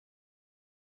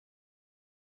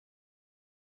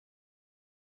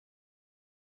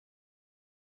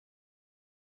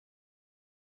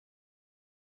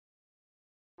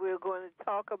we're going to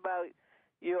talk about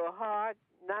your heart,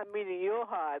 not meaning your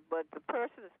heart, but the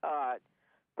person's heart,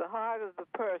 the heart of the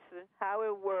person, how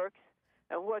it works,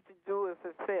 and what to do if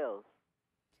it fails.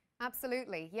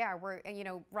 Absolutely, yeah. We're,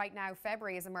 right now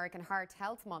February is American Heart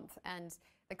Health Month, and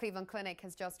the Cleveland Clinic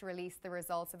has just released the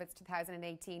results of its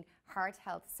 2018 Heart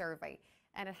Health Survey,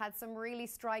 and it had some really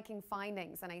striking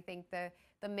findings. And I think the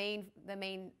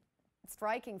main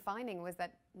striking finding was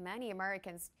that many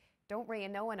Americans don't really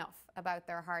know enough about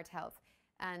their heart health,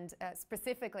 and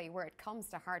specifically where it comes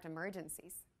to heart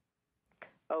emergencies.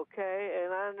 Okay,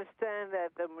 and I understand that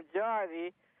the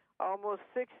majority, almost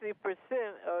 60%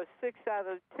 or 6 out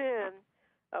of 10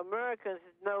 Americans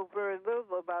know very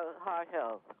little about heart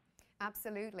health.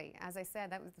 Absolutely. As I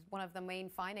said, that was one of the main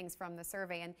findings from the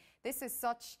survey, and this is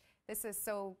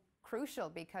so crucial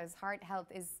because heart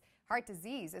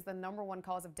disease is the #1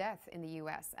 cause of death in the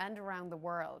US and around the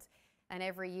world. And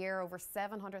every year, over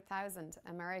 700,000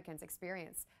 Americans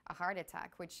experience a heart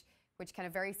attack, which can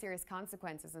have very serious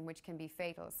consequences and which can be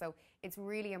fatal. So it's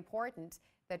really important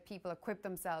that people equip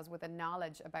themselves with the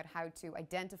knowledge about how to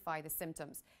identify the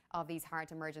symptoms of these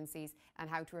heart emergencies and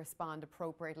how to respond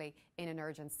appropriately in an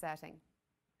urgent setting.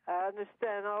 I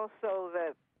understand also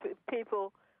that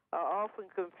people are often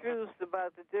confused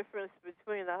about the difference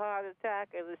between a heart attack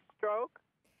and a stroke.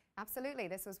 Absolutely.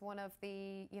 This was one of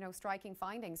the striking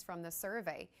findings from the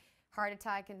survey. Heart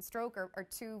attack and stroke are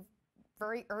two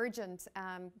very urgent,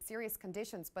 serious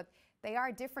conditions, but they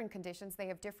are different conditions. They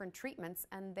have different treatments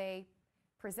and they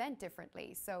present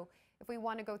differently. So if we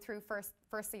want to go through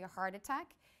firstly a heart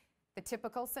attack, the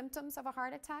typical symptoms of a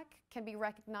heart attack can be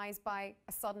recognized by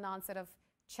a sudden onset of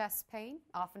chest pain,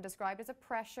 often described as a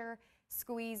pressure,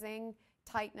 squeezing,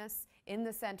 tightness in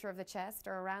the center of the chest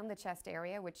or around the chest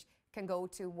area, which can go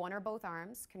to one or both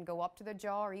arms, can go up to the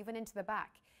jaw or even into the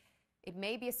back. It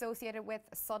may be associated with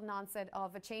a sudden onset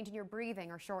of a change in your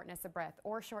breathing or shortness of breath,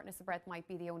 or shortness of breath might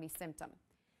be the only symptom.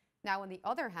 Now, on the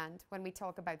other hand, when we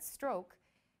talk about stroke,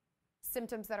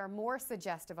 symptoms that are more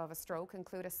suggestive of a stroke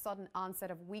include a sudden onset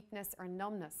of weakness or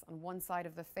numbness on one side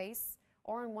of the face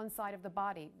or on one side of the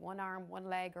body, one arm, one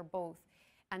leg, or both,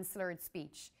 and slurred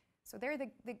speech. So they're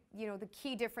the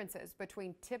key differences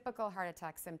between typical heart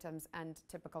attack symptoms and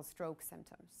typical stroke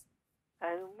symptoms.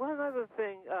 And one other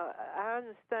thing, I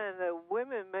understand that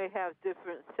women may have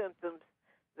different symptoms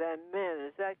than men.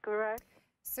 Is that correct?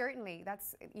 Certainly,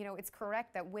 it's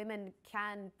correct that women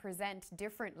can present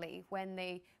differently when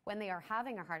they are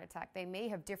having a heart attack. They may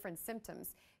have different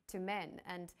symptoms to men,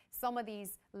 and some of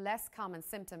these less common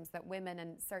symptoms that women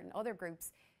and certain other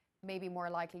groups may be more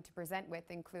likely to present with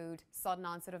include sudden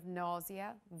onset of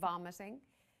nausea, vomiting,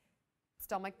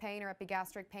 stomach pain or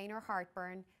epigastric pain or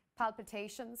heartburn,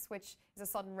 palpitations, which is a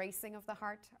sudden racing of the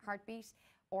heartbeat,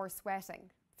 or sweating,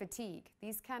 fatigue.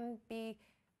 These can be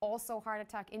also heart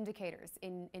attack indicators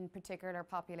in particular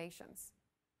populations.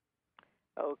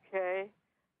 Okay.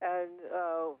 And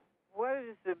what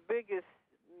is the biggest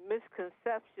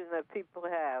misconception that people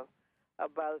have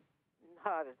about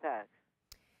heart attacks?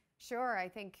 Sure, I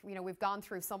think we've gone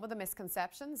through some of the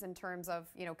misconceptions in terms of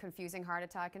confusing heart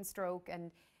attack and stroke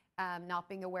and not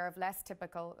being aware of less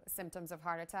typical symptoms of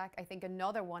heart attack. I think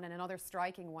another one, and another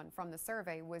striking one from the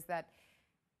survey, was that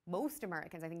most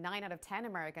Americans, I think 9 out of 10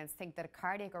 Americans, think that a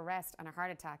cardiac arrest and a heart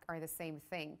attack are the same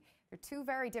thing. They're two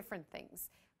very different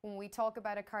things. When we talk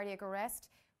about a cardiac arrest,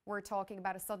 we're talking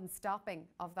about a sudden stopping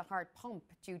of the heart pump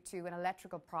due to an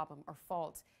electrical problem or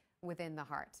fault within the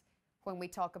heart. When we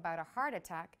talk about a heart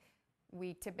attack,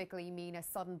 we typically mean a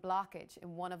sudden blockage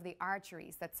in one of the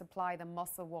arteries that supply the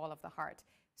muscle wall of the heart,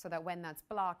 so that when that's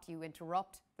blocked, you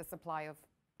interrupt the supply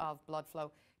of blood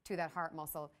flow to that heart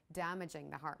muscle, damaging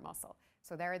the heart muscle.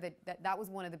 So that was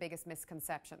one of the biggest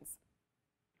misconceptions.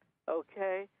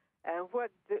 Okay. And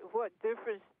what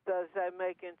difference does that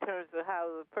make in terms of how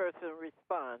the person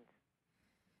responds?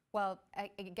 Well,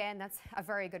 again, that's a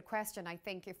very good question. I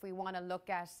think if we want to look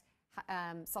at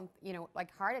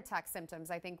like heart attack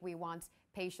symptoms, I think we want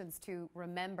patients to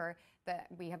remember that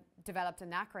we have developed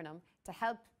an acronym to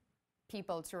help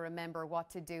people to remember what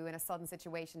to do in a sudden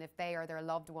situation if they or their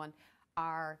loved one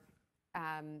are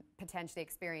potentially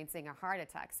experiencing a heart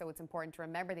attack. So it's important to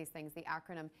remember these things. The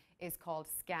acronym is called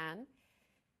SCAN.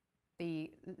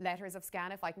 The letters of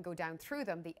SCAN, if I can go down through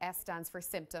them, the S stands for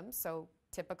symptoms, so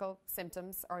typical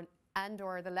symptoms or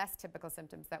the less typical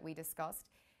symptoms that we discussed.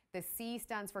 The C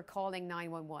stands for calling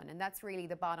 911, and that's really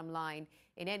the bottom line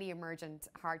in any emergent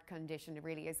heart condition. It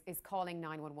really is calling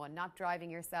 911, not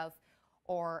driving yourself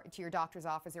or to your doctor's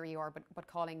office or ER, but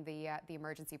calling the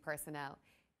emergency personnel.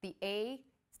 The A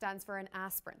stands for an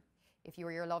aspirin. If you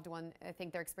or your loved one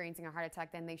think they're experiencing a heart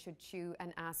attack, then they should chew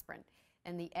an aspirin.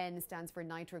 and the N stands for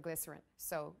nitroglycerin.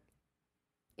 So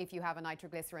if you have a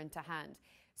nitroglycerin to hand.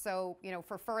 So, you know,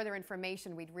 for further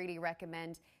information, we'd really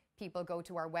recommend people go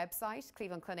to our website,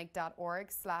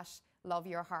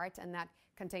 clevelandclinic.org/loveyourheart, and that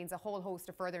contains a whole host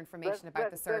of further information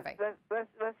about the survey.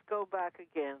 Let's go back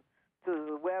again to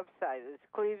the website. It's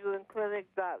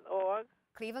clevelandclinic.org.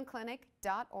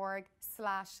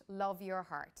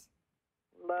 clevelandclinic.org/loveyourheart.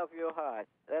 Love your heart.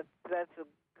 That's a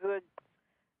good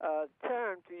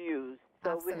term to use.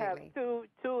 So Absolutely. we have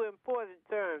two important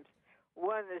terms.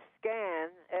 One is SCAN,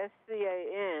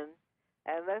 SCAN,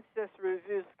 and let's just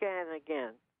review SCAN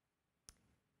again.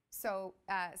 So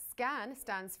SCAN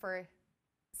stands for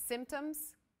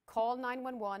symptoms, call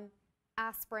 911,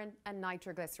 aspirin, and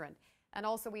nitroglycerin. And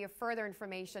also we have further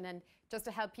information, and just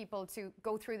to help people to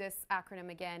go through this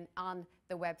acronym again on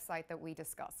the website that we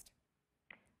discussed.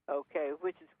 Okay,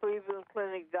 which is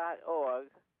clevelandclinic.org.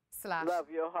 Love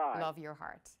your heart. Love your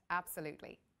heart.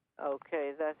 Absolutely.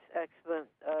 Okay, that's excellent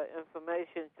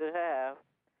information to have.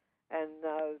 And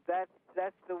that's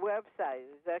the website,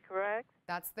 is that correct?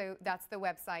 That's the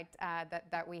website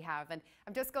that we have. And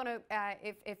I'm just going to,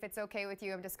 if it's okay with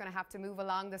you, I'm just going to have to move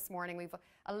along this morning. We've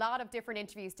a lot of different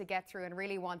interviews to get through, and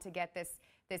really want to get this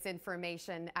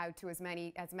information out to as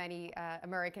many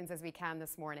Americans as we can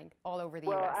this morning, all over the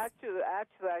U.S. Well, actually,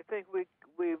 I think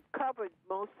we've covered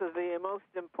most of the most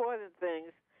important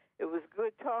things. It was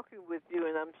good talking with you,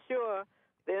 and I'm sure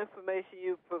the information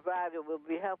you provided will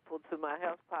be helpful to my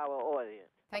Health Power audience.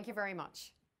 Thank you very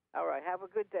much. All right. Have a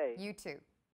good day. You too.